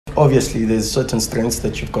obviously there's certain strengths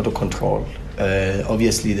that you've got to control.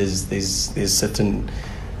 Obviously there's certain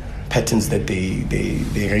patterns that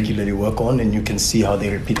they regularly work on, and you can see how they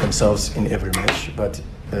repeat themselves in every match. But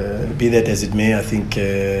be that as it may, I think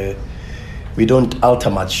we don't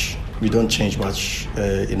alter much, we don't change much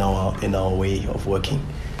in our way of working.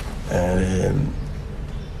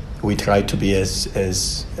 We try to be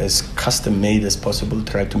as custom made as possible.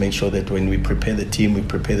 Try to make sure that when we prepare the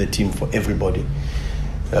team for everybody.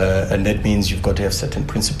 And that means you've got to have certain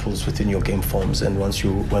principles within your game forms, and once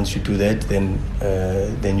you do that,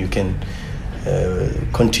 then you can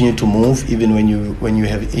continue to move even when you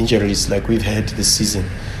have injuries like we've had this season.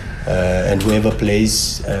 And whoever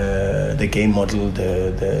plays, the game model,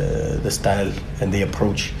 the style and the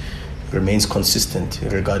approach remains consistent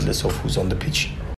regardless of who's on the pitch.